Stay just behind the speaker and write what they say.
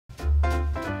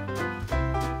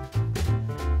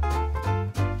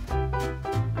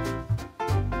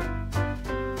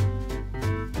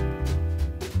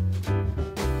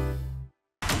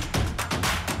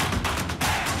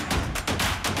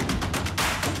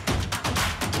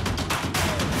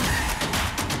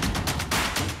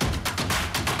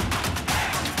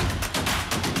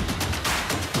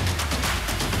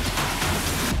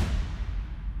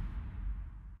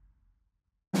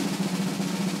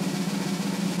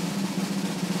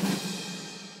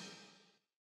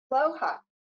Aloha,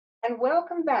 and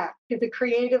welcome back to The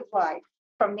Creative Life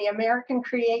from the American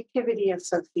Creativity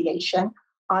Association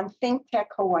on Think Tech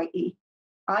Hawaii.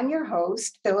 I'm your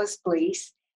host, Phyllis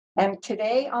Blees, and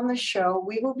today on the show,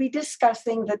 we will be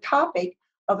discussing the topic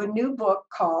of a new book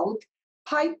called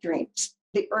Pipe Dreams,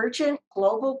 The Urgent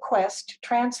Global Quest to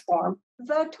Transform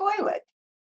the Toilet,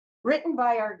 written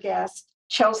by our guest,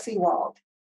 Chelsea Wald.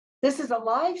 This is a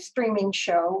live streaming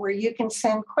show where you can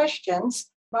send questions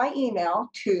by email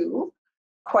to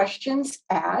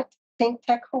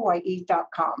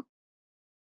questions@thinktechhawaii.com.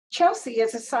 Chelsea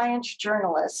is a science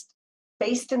journalist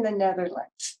based in the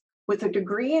Netherlands with a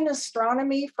degree in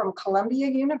astronomy from Columbia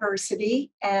University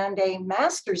and a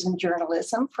master's in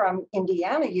journalism from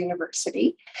Indiana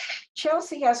University.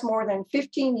 Chelsea has more than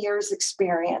 15 years'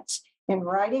 experience in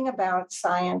writing about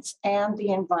science and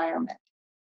the environment.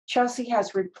 Chelsea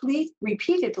has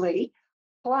repeatedly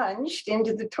plunged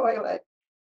into the toilet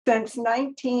since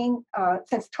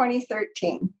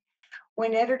 2013,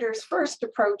 when editors first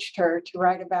approached her to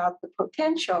write about the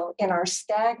potential in our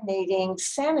stagnating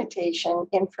sanitation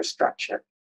infrastructure.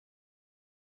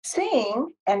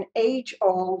 Seeing an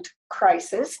age-old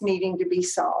crisis needing to be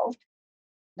solved,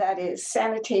 that is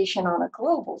sanitation on a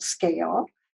global scale,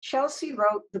 Chelsea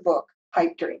wrote the book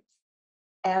Pipe Dreams.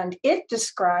 And it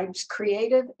describes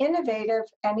creative, innovative,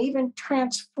 and even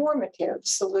transformative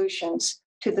solutions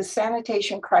to the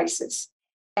sanitation crisis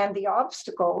and the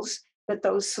obstacles that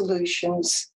those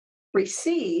solutions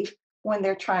receive when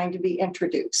they're trying to be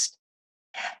introduced.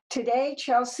 Today,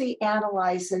 Chelsea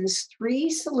analyzes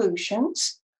three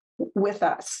solutions with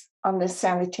us on this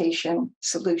sanitation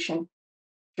solution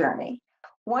journey.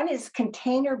 One is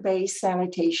container-based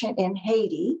sanitation in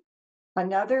Haiti.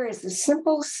 Another is a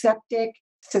simple septic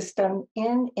system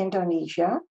in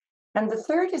Indonesia. And the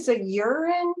third is a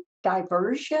urine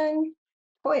diversion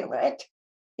toilet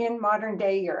in modern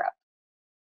day Europe.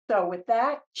 So with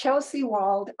that, Chelsea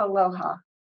Wald, aloha.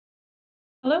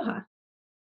 Aloha.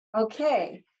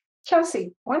 Okay,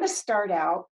 Chelsea, I want to start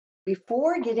out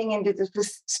before getting into the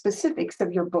specifics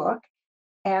of your book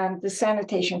and the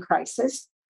sanitation crisis.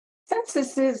 Since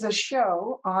this is a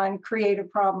show on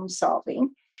creative problem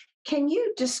solving, can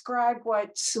you describe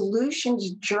what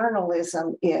solutions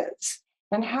journalism is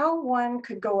and how one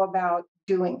could go about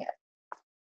doing it?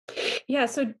 Yeah,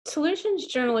 so solutions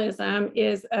journalism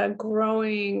is a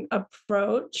growing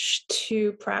approach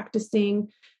to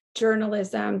practicing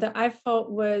journalism that I felt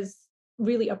was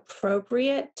really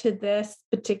appropriate to this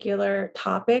particular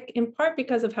topic, in part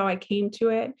because of how I came to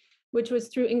it, which was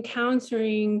through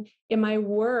encountering in my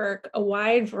work a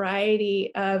wide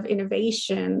variety of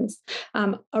innovations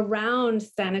around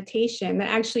sanitation that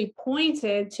actually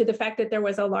pointed to the fact that there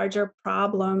was a larger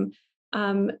problem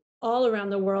all around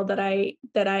the world that I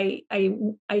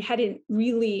hadn't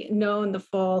really known the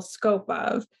full scope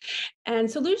of. And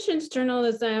solutions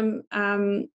journalism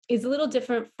is a little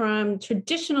different from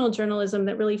traditional journalism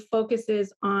that really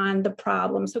focuses on the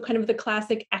problem. So kind of the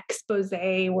classic expose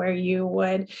where you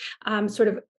would sort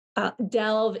of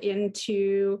delve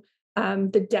into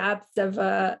the depths of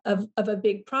a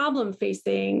big problem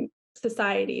facing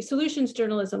society. Solutions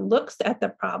journalism looks at the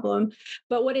problem,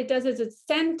 but what it does is it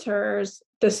centers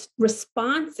the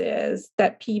responses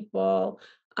that people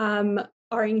are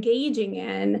engaging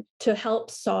in to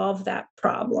help solve that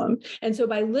problem. And so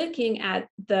by looking at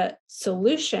the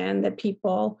solution that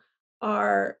people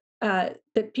are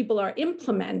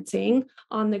implementing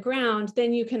on the ground,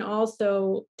 then you can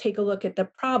also take a look at the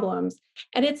problems.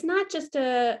 And it's not just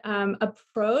a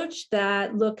approach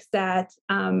that looks at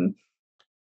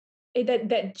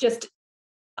that just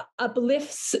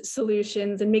uplifts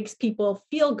solutions and makes people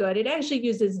feel good. It actually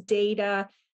uses data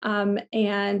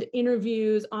and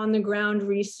interviews, on the ground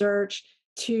research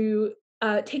to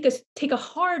take a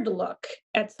hard look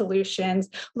at solutions,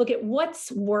 look at what's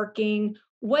working,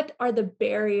 what are the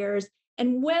barriers,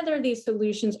 and whether these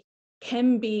solutions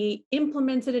can be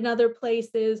implemented in other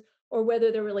places or whether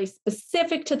they're really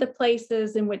specific to the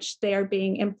places in which they are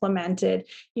being implemented,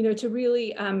 to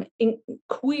really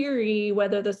query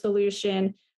whether the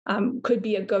solution could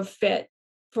be a good fit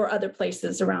for other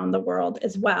places around the world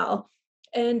as well.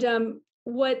 And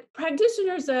what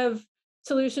practitioners of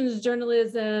solutions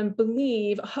journalism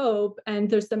believe, hope, and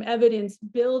there's some evidence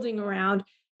building around,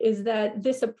 is that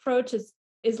this approach is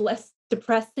less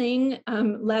depressing,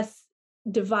 less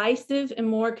divisive, and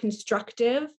more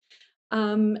constructive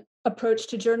approach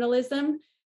to journalism.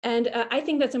 And I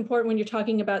think that's important when you're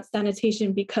talking about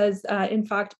sanitation because, in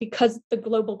fact, because the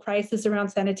global crisis around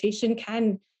sanitation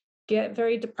can get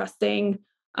very depressing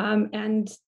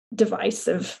and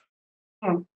divisive.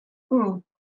 Hmm. Hmm.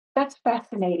 That's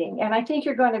fascinating. And I think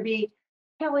you're going to be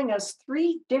telling us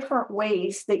three different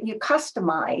ways that you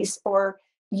customize or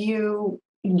you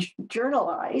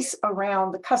journalize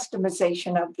around the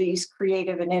customization of these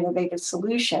creative and innovative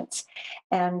solutions.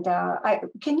 And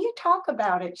can you talk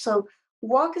about it? So,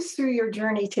 walk us through your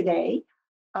journey today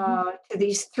to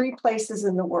these three places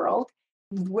in the world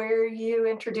where you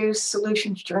introduce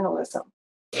solutions journalism.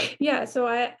 Yeah, so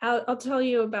I'll tell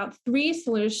you about three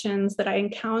solutions that I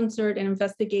encountered and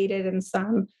investigated in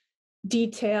some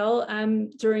detail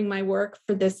during my work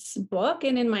for this book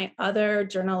and in my other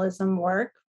journalism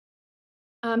work.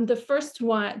 The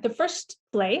first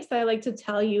place I like to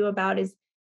tell you about is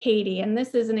Haiti, and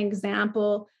this is an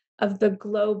example of the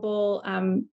global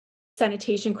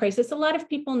sanitation crisis. A lot of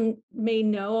people may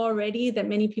know already that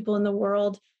many people in the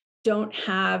world don't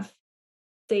have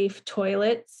safe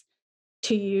toilets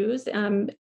to use.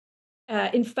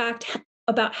 In fact,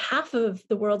 about half of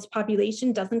the world's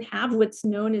population doesn't have what's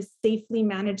known as safely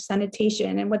managed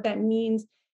sanitation. And what that means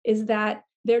is that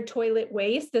their toilet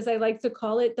waste, as I like to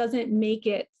call it, doesn't make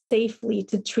it safely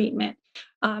to treatment.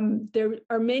 There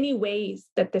are many ways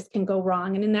that this can go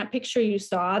wrong. And in that picture you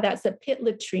saw, that's a pit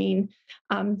latrine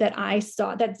that I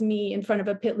saw. That's me in front of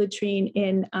a pit latrine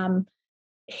in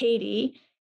Haiti.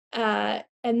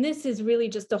 And this is really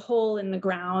just a hole in the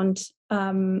ground.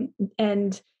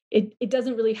 And it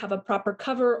doesn't really have a proper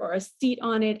cover or a seat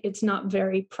on it. It's not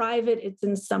very private. It's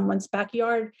in someone's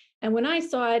backyard. And when I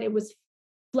saw it, it was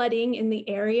flooding in the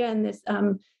area in this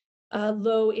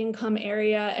low income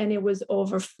area, and it was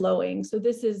overflowing. So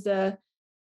this is a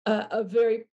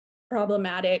very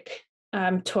problematic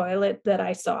toilet that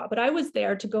I saw. But I was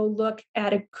there to go look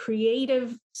at a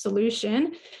creative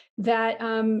solution that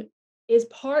is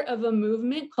part of a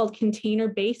movement called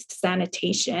container-based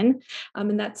sanitation,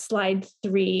 and that's slide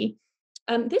 3.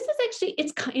 This is actually,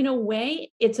 it's in a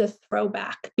way, it's a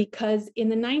throwback because in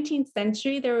the 19th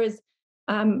century, there was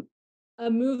a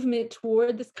movement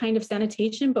toward this kind of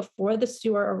sanitation before the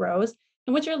sewer arose.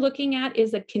 And what you're looking at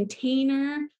is a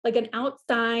container, like an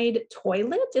outside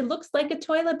toilet. It looks like a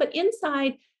toilet, but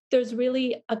inside there's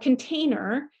really a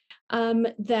container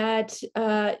that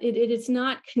it is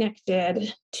not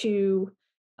connected to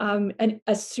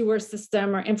a sewer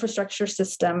system or infrastructure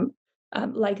system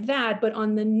like that. But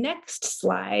on the next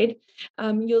slide,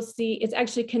 you'll see it's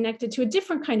actually connected to a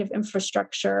different kind of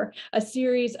infrastructure, a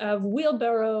series of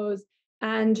wheelbarrows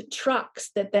and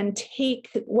trucks that then take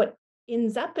what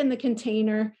ends up in the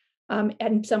container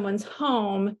at someone's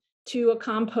home to a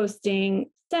composting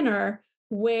center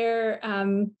where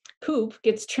poop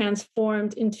gets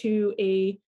transformed into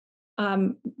a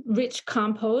rich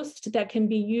compost that can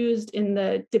be used in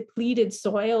the depleted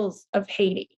soils of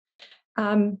Haiti.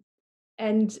 And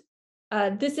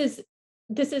this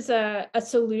is a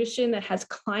solution that has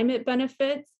climate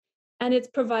benefits, and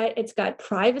it's got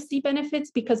privacy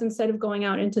benefits because instead of going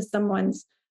out into someone's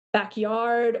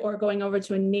backyard or going over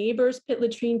to a neighbor's pit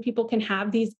latrine, people can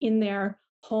have these in their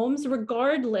homes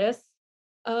regardless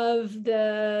of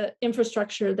the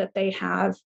infrastructure that they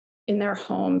have in their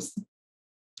homes.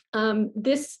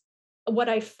 What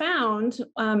I found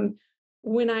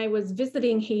when I was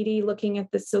visiting Haiti looking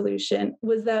at the solution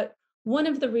was that one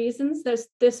of the reasons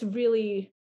this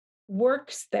really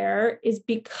works there is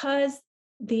because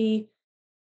the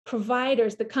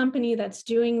providers, the company that's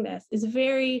doing this, is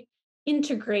very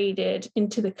integrated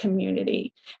into the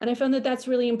community. And I found that that's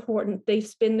really important.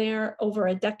 They've been there over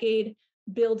a decade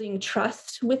building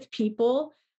trust with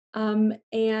people.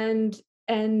 And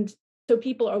so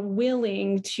people are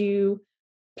willing to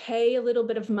pay a little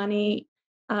bit of money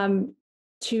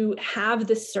to have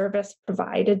this service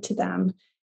provided to them.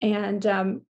 And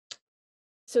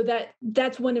so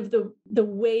that's one of the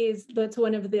ways, that's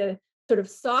one of the sort of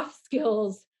soft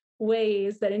skills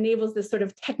ways that enables this sort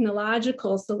of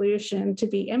technological solution to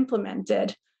be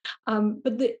implemented. And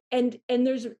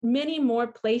there's many more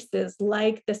places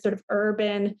like this sort of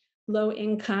urban low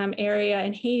income area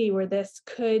in Haiti where this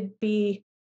could be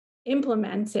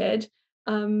implemented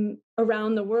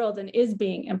around the world and is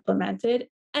being implemented.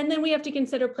 And then we have to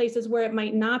consider places where it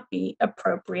might not be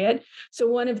appropriate. So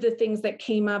one of the things that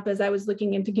came up as I was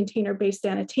looking into container-based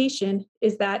sanitation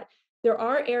is that there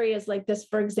are areas like this,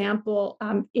 for example,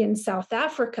 in South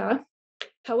Africa.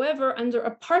 However, under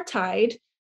apartheid,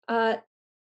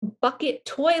 bucket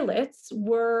toilets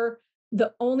were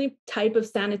the only type of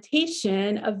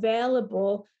sanitation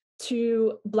available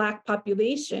to Black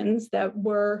populations that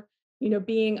were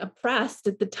being oppressed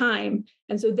at the time.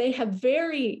 And so they have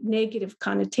very negative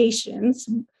connotations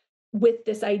with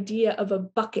this idea of a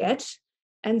bucket.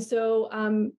 And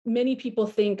so many people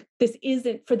think this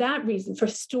isn't, for that reason, for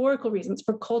historical reasons,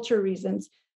 for culture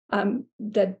reasons,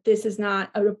 that this is not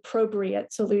an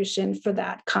appropriate solution for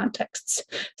that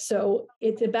context. So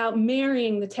it's about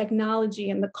marrying the technology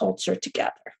and the culture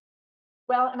together.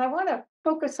 Well, and I want to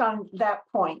focus on that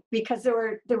point because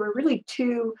there were really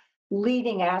two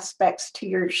leading aspects to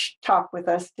your talk with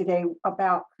us today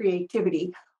about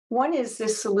creativity. One is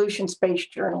this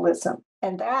solutions-based journalism,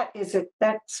 and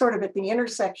that's sort of at the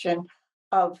intersection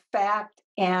of fact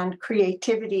and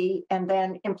creativity, and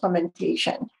then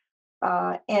implementation.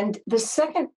 And the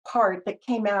second part that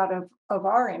came out of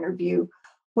our interview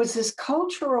was this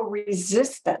cultural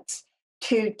resistance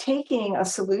to taking a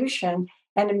solution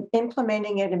and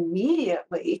implementing it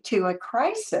immediately to a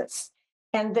crisis.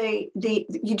 And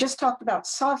you just talked about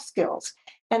soft skills,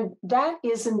 and that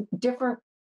is a different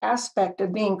aspect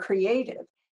of being creative.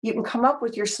 You can come up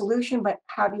with your solution, but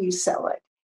how do you sell it?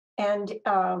 And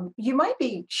you might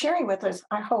be sharing with us,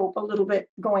 I hope, a little bit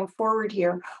going forward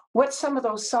here, what some of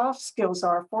those soft skills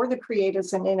are for the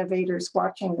creatives and innovators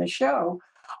watching the show.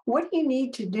 What do you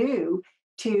need to do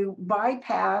to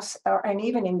bypass and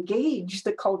even engage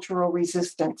the cultural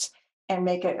resistance and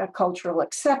make it a cultural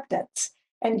acceptance?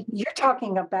 And you're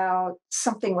talking about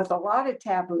something with a lot of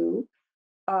taboo,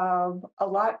 a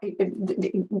lot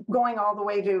going all the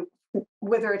way to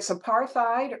whether it's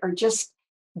apartheid or just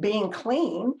being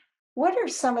clean. What are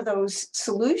some of those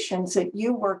solutions that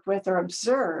you worked with or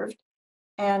observed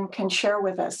and can share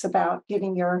with us about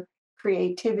getting your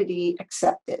creativity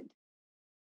accepted?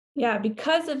 Yeah,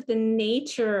 because of the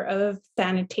nature of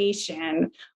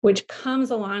sanitation, which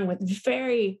comes along with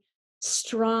very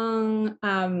strong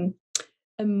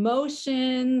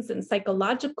emotions and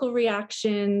psychological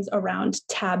reactions around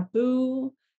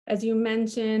taboo, as you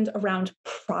mentioned, around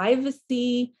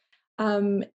privacy.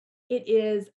 Um, it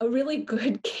is a really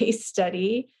good case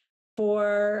study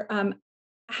for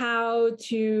how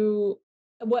to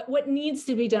what needs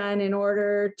to be done in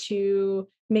order to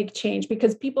make change,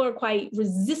 because people are quite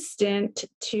resistant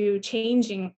to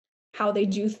changing how they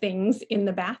do things in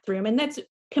the bathroom, and that's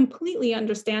completely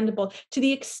understandable. To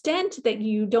the extent that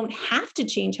you don't have to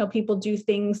change how people do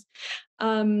things,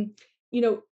 um, you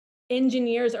know,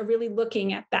 engineers are really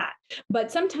looking at that,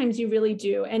 but sometimes you really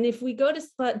do. And if we go to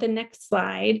the next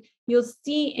slide, you'll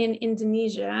see in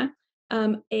Indonesia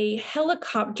a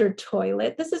helicopter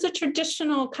toilet. This is a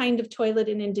traditional kind of toilet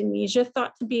in Indonesia,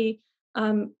 thought to be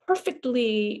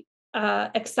perfectly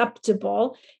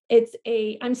acceptable.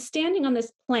 I'm standing on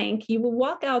this plank. You will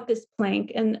walk out this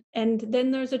plank, and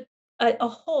then there's a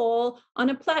hole on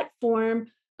a platform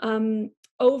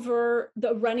over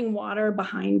the running water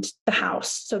behind the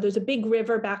house. So there's a big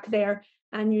river back there,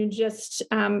 and you just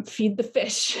feed the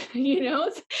fish,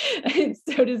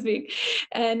 so to speak.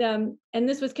 And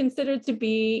this was considered to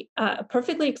be a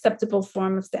perfectly acceptable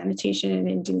form of sanitation in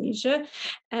Indonesia.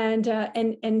 And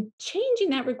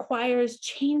changing that requires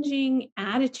changing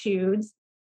attitudes,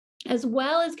 as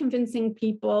well as convincing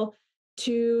people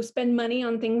to spend money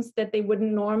on things that they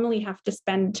wouldn't normally have to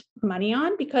spend money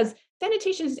on. Because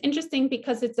sanitation is interesting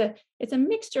because it's a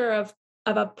mixture of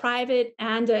a private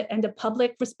and a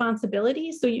public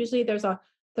responsibility. So usually there's a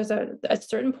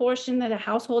certain portion that a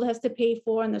household has to pay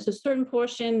for, and there's a certain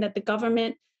portion that the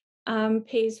government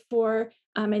pays for.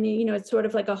 And it's sort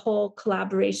of like a whole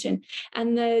collaboration.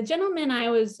 And the gentleman I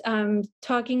was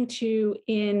talking to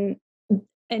in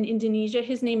Indonesia,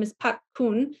 his name is Pak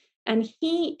Kun, and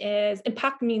and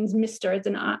Pak means Mr.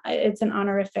 It's an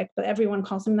honorific, but everyone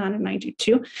calls him that, and I do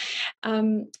too.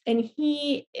 And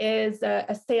he is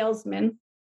a salesman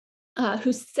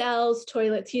who sells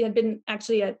toilets. He had been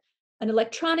actually an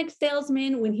electronic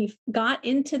salesman when he got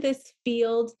into this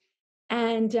field,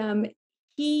 and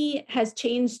he has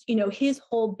changed, his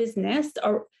whole business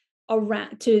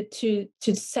around to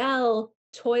sell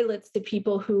toilets to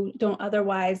people who don't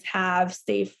otherwise have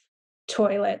safe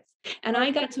toilets. And I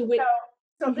got to witness.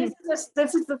 So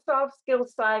this is the soft skill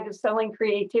side of selling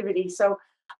creativity. So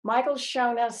Michael's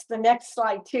shown us the next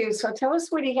slide too. So tell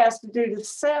us what he has to do to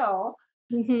sell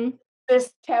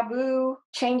this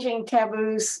changing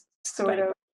taboos sort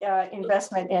of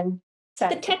investment in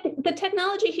the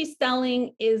technology he's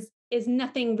selling is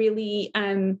nothing really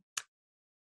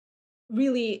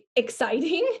really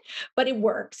exciting, but it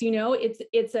works.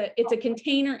 It's a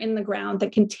container in the ground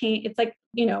that it's like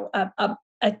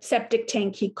a septic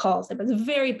tank, he calls it, but it's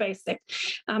very basic,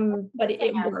 but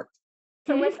it works.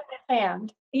 So with the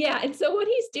hand. Yeah, and so what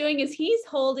he's doing is he's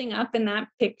holding up in that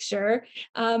picture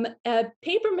a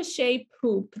paper mache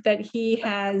poop that he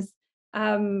has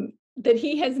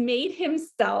made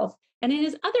himself. And in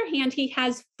his other hand, he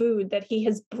has food that he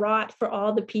has brought for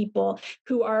all the people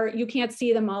who you can't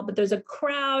see them all, but there's a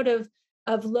crowd of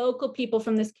of local people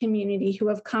from this community who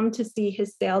have come to see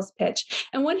his sales pitch.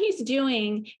 And what he's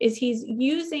doing is he's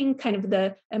using kind of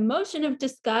the emotion of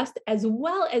disgust as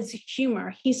well as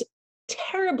humor. He's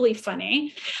terribly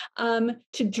funny,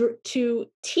 to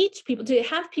teach people, to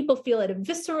have people feel at a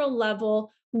visceral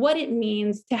level what it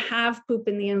means to have poop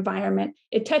in the environment.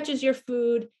 It touches your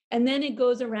food, and then it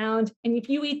goes around, and if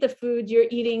you eat the food, you're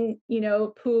eating,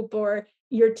 poop, or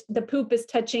the poop is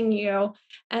touching you.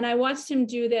 And I watched him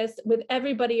do this with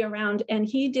everybody around, and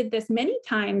he did this many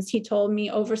times, he told me,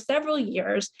 over several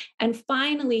years. And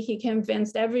finally, he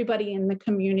convinced everybody in the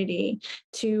community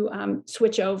to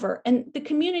switch over. And the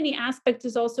community aspect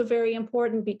is also very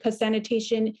important, because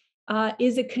sanitation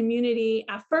is a community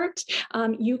effort.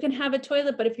 You can have a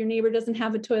toilet, but if your neighbor doesn't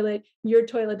have a toilet, your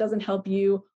toilet doesn't help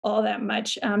you all that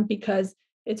much, because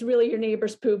it's really your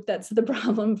neighbor's poop that's the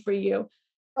problem for you.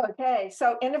 Okay,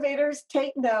 so innovators,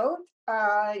 take note.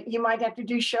 You might have to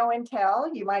do show and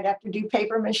tell. You might have to do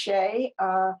paper mache.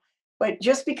 But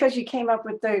just because you came up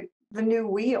with the new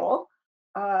wheel,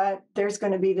 there's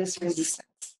going to be this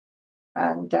resistance.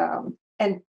 And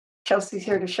Chelsea's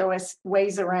here to show us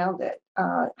ways around it.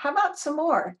 How about some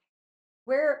more?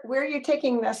 Where are you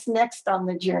taking us next on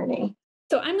the journey?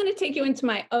 So I'm going to take you into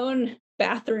my own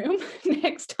bathroom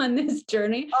next on this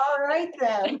journey. All right,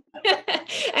 then.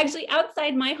 Actually,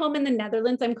 outside my home in the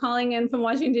Netherlands, I'm calling in from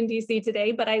Washington, D.C.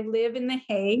 today, but I live in The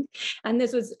Hague. And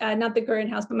this was not the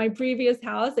current house, but my previous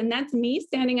house. And that's me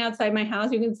standing outside my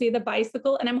house. You can see the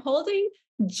bicycle, and I'm holding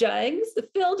jugs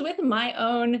filled with my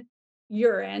own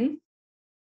urine.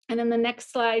 And in the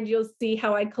next slide, you'll see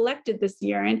how I collected this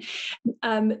urine.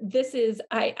 This is,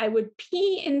 I would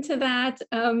pee into that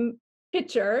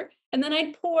pitcher, and then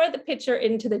I'd pour the pitcher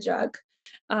into the jug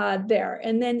there.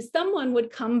 And then someone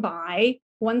would come by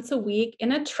once a week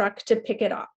in a truck to pick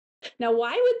it up. Now,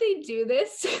 why would they do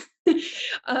this?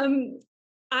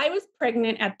 I was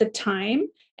pregnant at the time.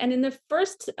 And in the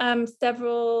first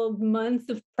several months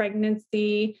of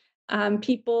pregnancy,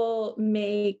 people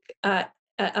make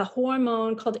a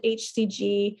hormone called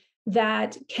HCG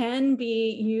that can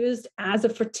be used as a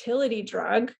fertility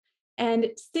drug.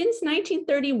 And since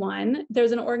 1931,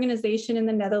 there's an organization in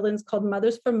the Netherlands called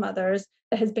Mothers for Mothers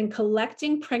that has been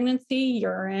collecting pregnancy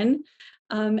urine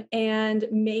and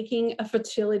making a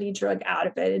fertility drug out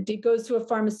of it. It goes to a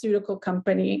pharmaceutical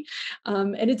company,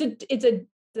 and it's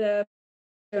a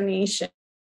donation.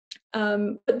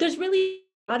 But there's really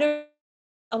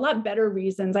a lot better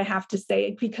reasons, I have to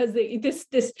say, because this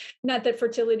not that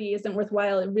fertility isn't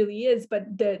worthwhile, it really is, but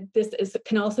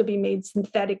can also be made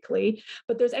synthetically.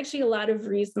 But there's actually a lot of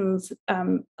reasons,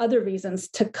 other reasons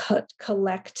to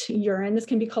collect urine. This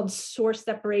can be called source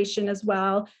separation as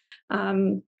well,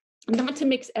 not to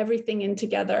mix everything in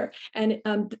together. And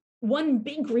one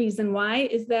big reason why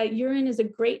is that urine is a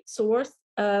great source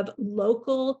of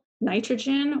local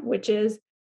nitrogen, which is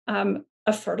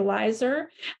a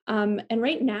fertilizer. And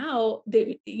right now,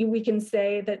 we can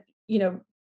say that,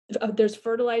 there's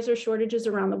fertilizer shortages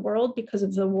around the world because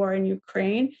of the war in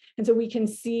Ukraine. And so we can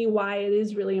see why it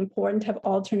is really important to have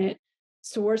alternate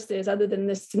sources other than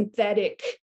the synthetic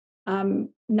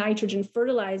nitrogen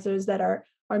fertilizers that are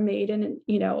made and,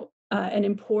 and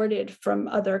imported from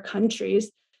other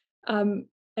countries. And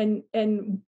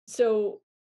so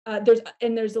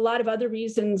there's a lot of other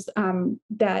reasons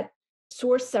that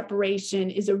source separation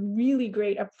is a really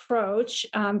great approach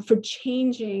for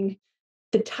changing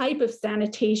the type of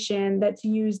sanitation that's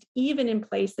used even in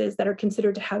places that are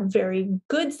considered to have very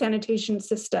good sanitation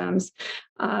systems,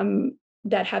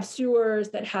 that have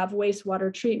sewers, that have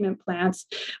wastewater treatment plants,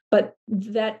 but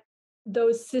that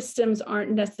those systems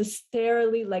aren't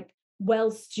necessarily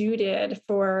well suited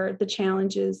for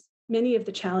many of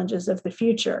the challenges of the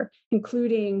future,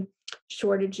 including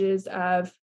shortages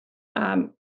of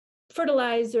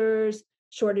fertilizers,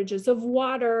 shortages of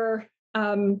water,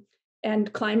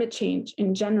 and climate change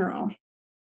in general.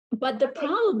 But the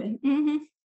problem,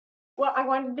 Well, I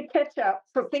wanted to catch up.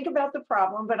 So think about the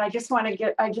problem, but I just want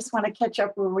to catch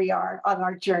up where we are on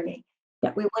our journey.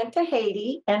 Yeah. We went to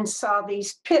Haiti and saw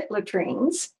these pit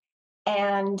latrines,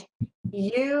 and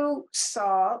you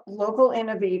saw local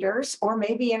innovators, or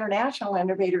maybe international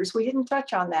innovators. We didn't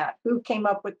touch on that. Who came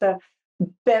up with the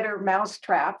better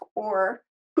mousetrap or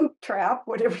poop trap,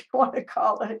 whatever you want to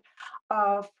call it,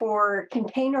 for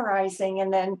containerizing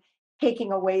and then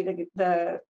taking it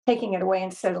away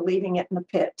instead of leaving it in the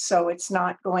pit, so it's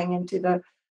not going into the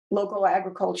local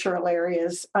agricultural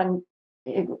areas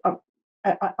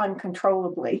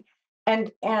uncontrollably.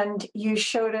 And you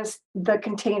showed us the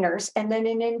containers, and then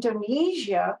in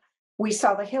Indonesia we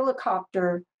saw the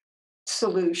helicopter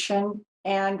solution.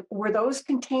 And were those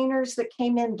containers that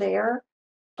came in there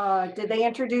Did they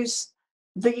introduce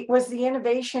was the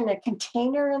innovation a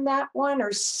container in that one,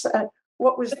 or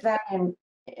what was that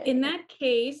In that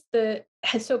case, the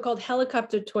so-called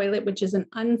helicopter toilet, which is an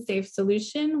unsafe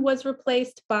solution, was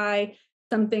replaced by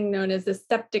something known as a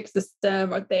septic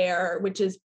system or there, which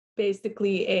is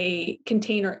basically a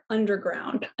container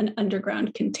underground, an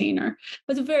underground container. It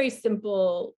was a very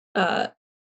simple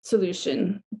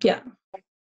solution. Yeah.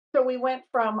 So we went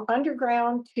from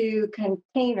underground to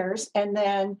containers and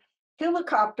then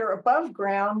helicopter above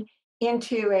ground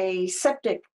into a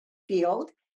septic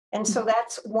field. And so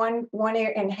that's one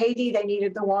area. In Haiti, they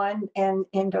needed the one, and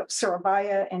in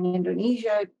Surabaya and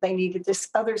Indonesia, they needed this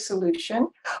other solution.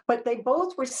 But they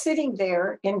both were sitting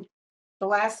there in the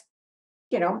last,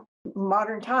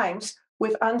 modern times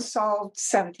with unsolved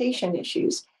sanitation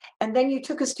issues. And then you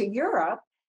took us to Europe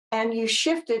and you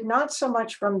shifted not so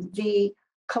much from the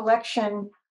collection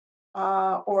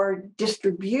or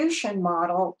distribution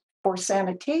model for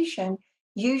sanitation,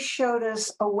 you showed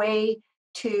us a way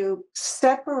to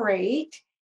separate,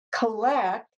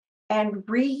 collect, and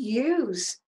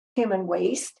reuse human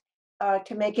waste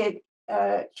to make it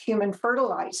human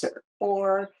fertilizer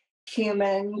or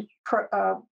human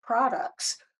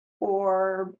products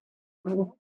or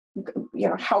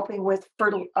helping with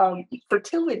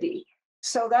fertility.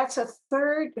 So that's a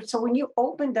third. So when you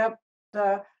opened up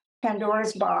the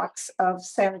Pandora's box of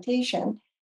sanitation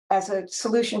as a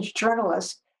solutions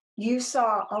journalist, you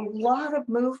saw a lot of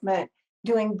movement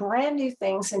doing brand new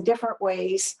things in different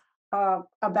ways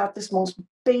about this most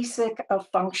basic of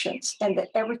functions, and that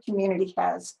every community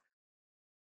has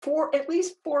at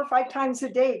least 4 or 5 times a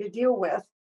day to deal with,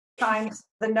 times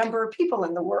the number of people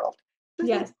in the world.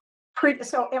 Yes.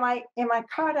 So am I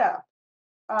caught up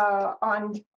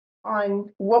on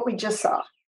what we just saw?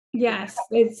 Yes,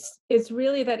 it's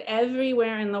really that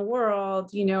everywhere in the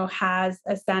world, has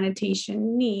a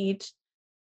sanitation need,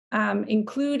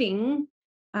 including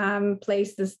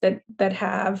places that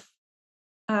have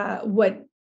what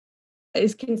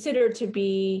is considered to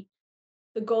be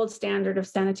the gold standard of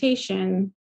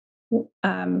sanitation,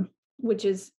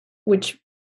 which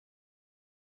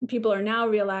people are now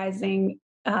realizing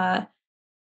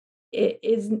it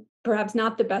is perhaps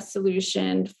not the best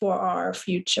solution for our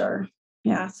future.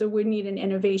 Yeah, so we need an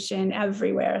innovation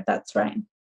everywhere. That's right.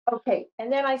 Okay,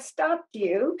 and then I stopped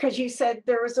you because you said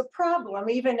there was a problem.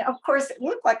 Even, of course, it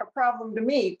looked like a problem to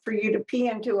me for you to pee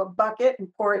into a bucket and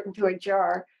pour it into a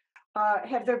jar.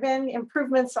 Have there been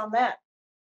improvements on that?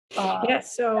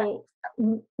 Yes. So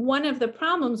one of the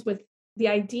problems with the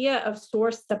idea of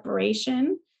source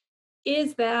separation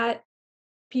is that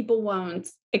people won't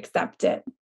accept it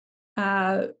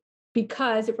uh,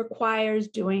 because it requires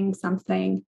doing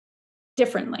something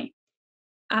differently.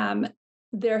 Um,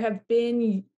 there have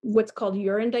been what's called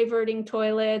urine diverting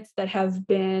toilets that have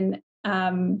been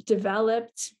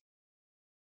developed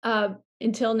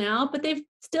until now, but they've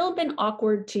still been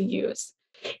awkward to use.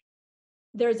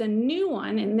 There's a new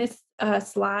one in this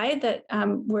slide that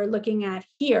we're looking at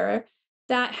here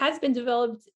that has been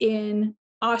developed in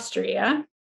Austria,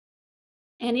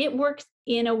 and it works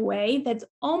in a way that's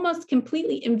almost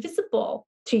completely invisible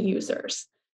to users.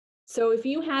 So if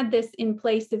you had this in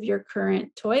place of your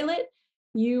current toilet,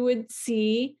 you would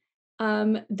see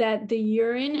that the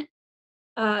urine,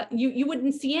 you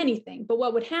wouldn't see anything. But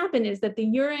what would happen is that the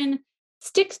urine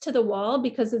sticks to the wall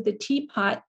because of the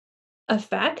teapot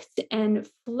effect and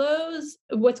flows.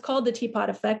 What's called the teapot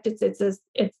effect.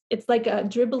 It's like a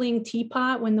dribbling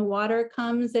teapot when the water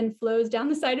comes and flows down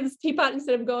the side of the teapot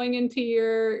instead of going into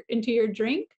your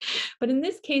drink. But in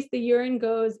this case, the urine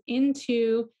goes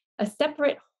into a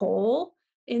separate hole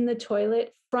in the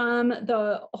toilet from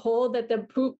the hole that the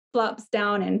poop flops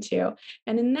down into.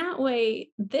 And in that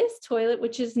way, this toilet,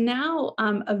 which is now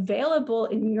available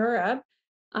in Europe,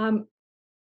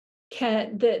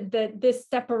 this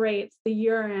separates the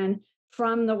urine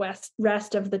from the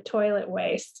rest of the toilet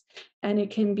waste, and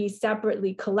it can be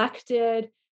separately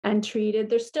collected and treated.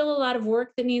 There's still a lot of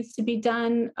work that needs to be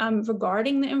done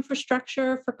regarding the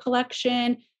infrastructure for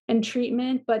collection and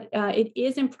treatment, but it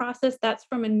is in process. That's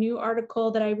from a new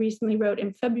article that I recently wrote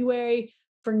in February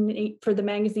for the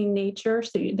magazine Nature,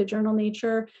 so the journal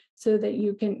Nature, so that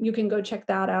you can go check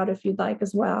that out if you'd like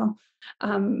as well.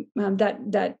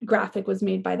 That graphic was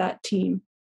made by that team.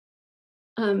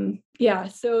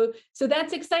 So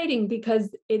that's exciting because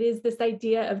it is this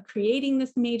idea of creating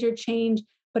this major change,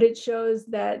 but it shows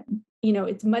that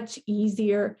it's much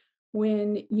easier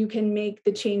when you can make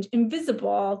the change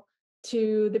invisible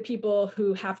to the people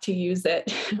who have to use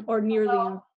it, or nearly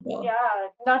invisible. Yeah,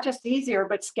 not just easier,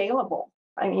 but scalable.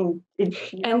 I mean,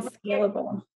 And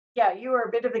scalable. Yeah, you were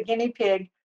a bit of a guinea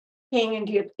pig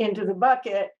peeing into the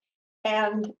bucket,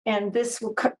 and this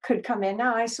could come in.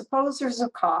 Now, I suppose there's a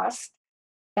cost,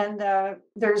 and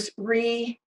there's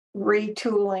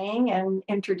retooling and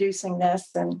introducing this,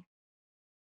 and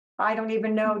I don't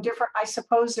even know different. I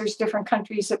suppose there's different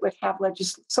countries that would have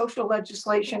social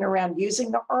legislation around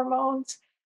using the hormones,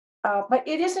 but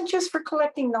it isn't just for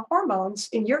collecting the hormones.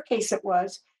 In your case, it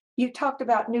was. You talked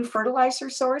about new fertilizer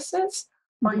sources,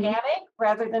 organic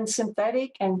rather than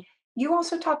synthetic, and you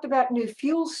also talked about new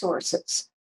fuel sources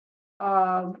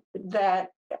that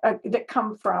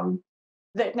come from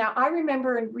that. Now, I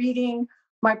remember in reading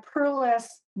my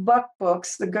Pearless Buck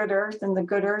books, The Good Earth and the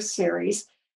Good Earth series,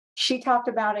 she talked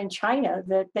about in China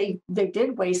that they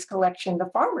did waste collection, the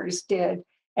farmers did,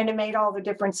 and it made all the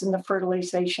difference in the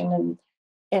fertilization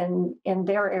and in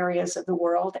their areas of the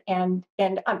world, and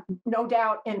no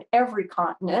doubt in every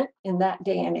continent in that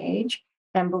day and age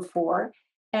and before.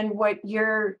 And what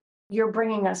you're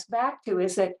bringing us back to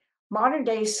is that modern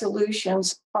day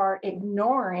solutions are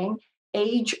ignoring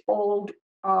age old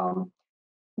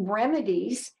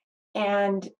remedies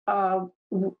and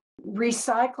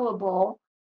recyclable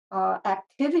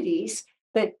activities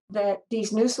that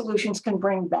these new solutions can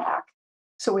bring back.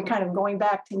 So we're kind of going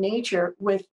back to nature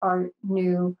with our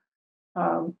new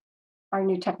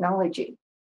technology.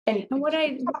 And what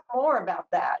I talk more about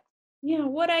that. Yeah,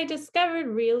 what I discovered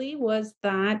really was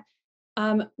that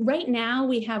right now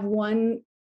we have one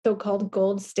so-called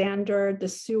gold standard, the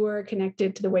sewer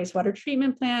connected to the wastewater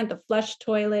treatment plant, the flush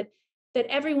toilet, that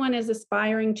everyone is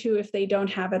aspiring to if they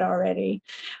don't have it already.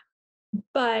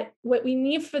 But what we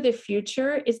need for the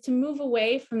future is to move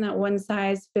away from that one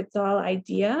size fits all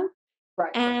idea.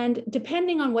 Right. And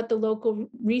depending on what the local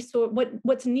resource,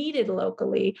 what's needed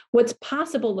locally, what's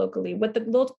possible locally, what the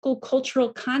local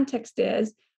cultural context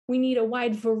is, we need a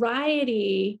wide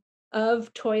variety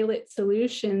of toilet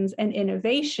solutions and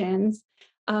innovations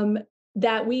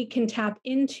that we can tap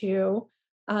into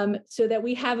so that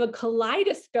we have a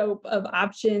kaleidoscope of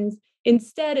options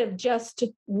instead of just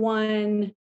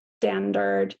one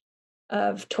standard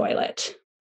of toilet.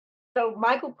 So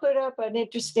Michael put up an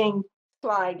interesting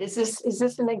slide. Is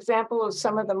this an example of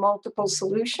some of the multiple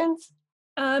solutions?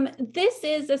 This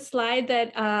is a slide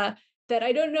that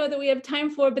I don't know that we have time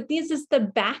for, but this is the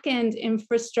back-end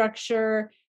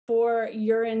infrastructure for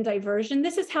urine diversion.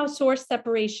 This is how source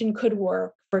separation could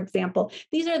work, for example.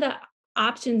 These are the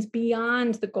options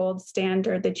beyond the gold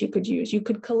standard that you could use. You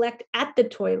could collect at the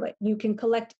toilet. You can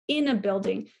collect in a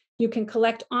building. You can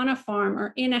collect on a farm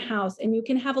or in a house, and you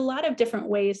can have a lot of different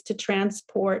ways to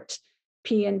transport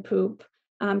pee and poop.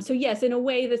 So yes, in a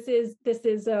way, this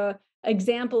is a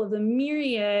example of the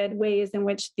myriad ways in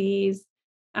which these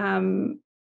can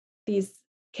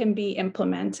be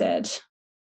implemented.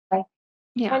 Right.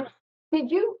 Yeah. And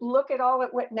did you look at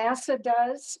what NASA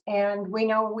does? And we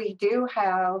know we do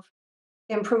have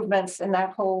improvements in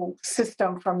that whole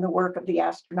system from the work of the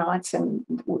astronauts, and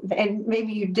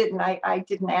maybe you didn't. I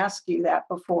didn't ask you that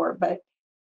before, but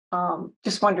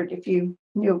just wondered if you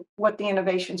knew what the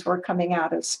innovations were coming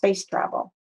out of space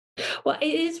travel. Well,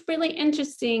 it is really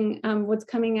interesting what's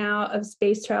coming out of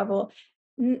space travel.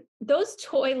 Those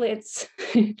toilets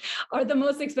are the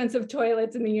most expensive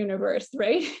toilets in the universe,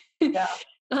 right? Yeah.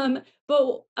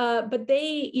 But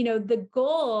they, the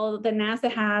goal that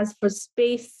NASA has for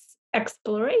space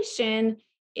exploration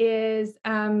is,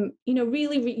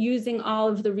 really using all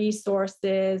of the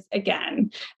resources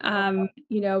again,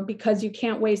 because you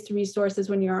can't waste resources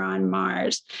when you're on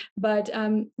Mars. But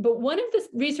one of the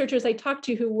researchers I talked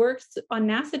to who works on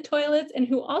NASA toilets and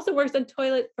who also works on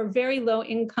toilets for very low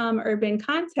income urban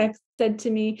contexts said to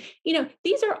me,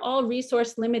 these are all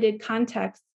resource limited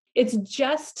contexts. It's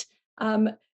just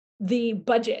the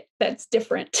budget that's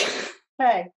different.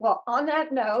 Okay. Well, on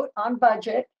that note, on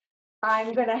budget,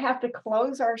 I'm going to have to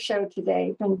close our show today.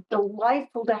 It's been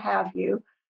delightful to have you.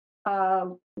 I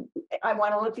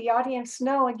want to let the audience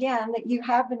know again that you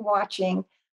have been watching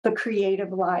The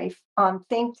Creative Life on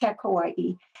Think Tech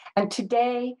Hawaii. And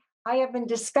today I have been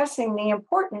discussing the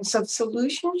importance of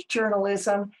solutions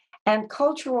journalism and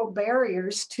cultural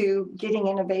barriers to getting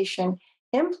innovation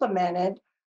implemented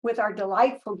with our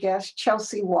delightful guest,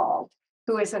 Chelsea Wald,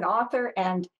 who is an author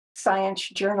and science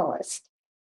journalist.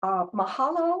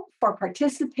 Mahalo for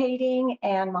participating,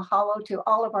 and mahalo to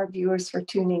all of our viewers for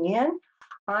tuning in.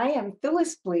 I am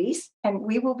Phyllis Blees, and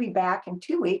we will be back in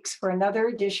 2 weeks for another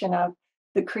edition of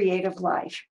The Creative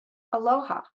Life.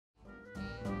 Aloha.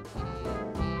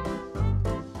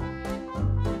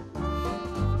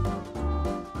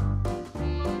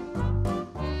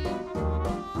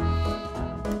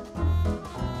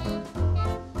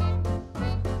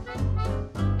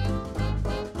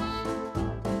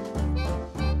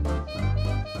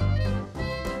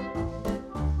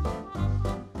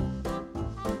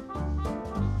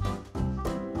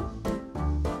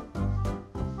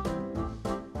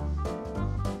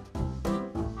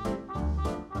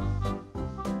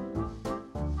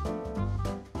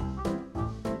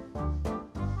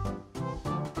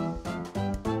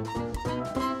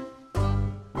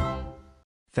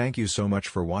 Thank you so much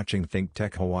for watching Think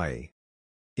Tech Hawaii.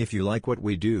 If you like what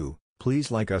we do,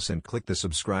 please like us and click the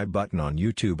subscribe button on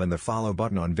YouTube and the follow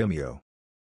button on Vimeo.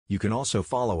 You can also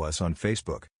follow us on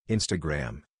Facebook,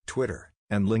 Instagram, Twitter,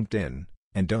 and LinkedIn,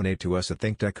 and donate to us at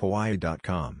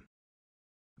thinktechhawaii.com.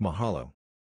 Mahalo.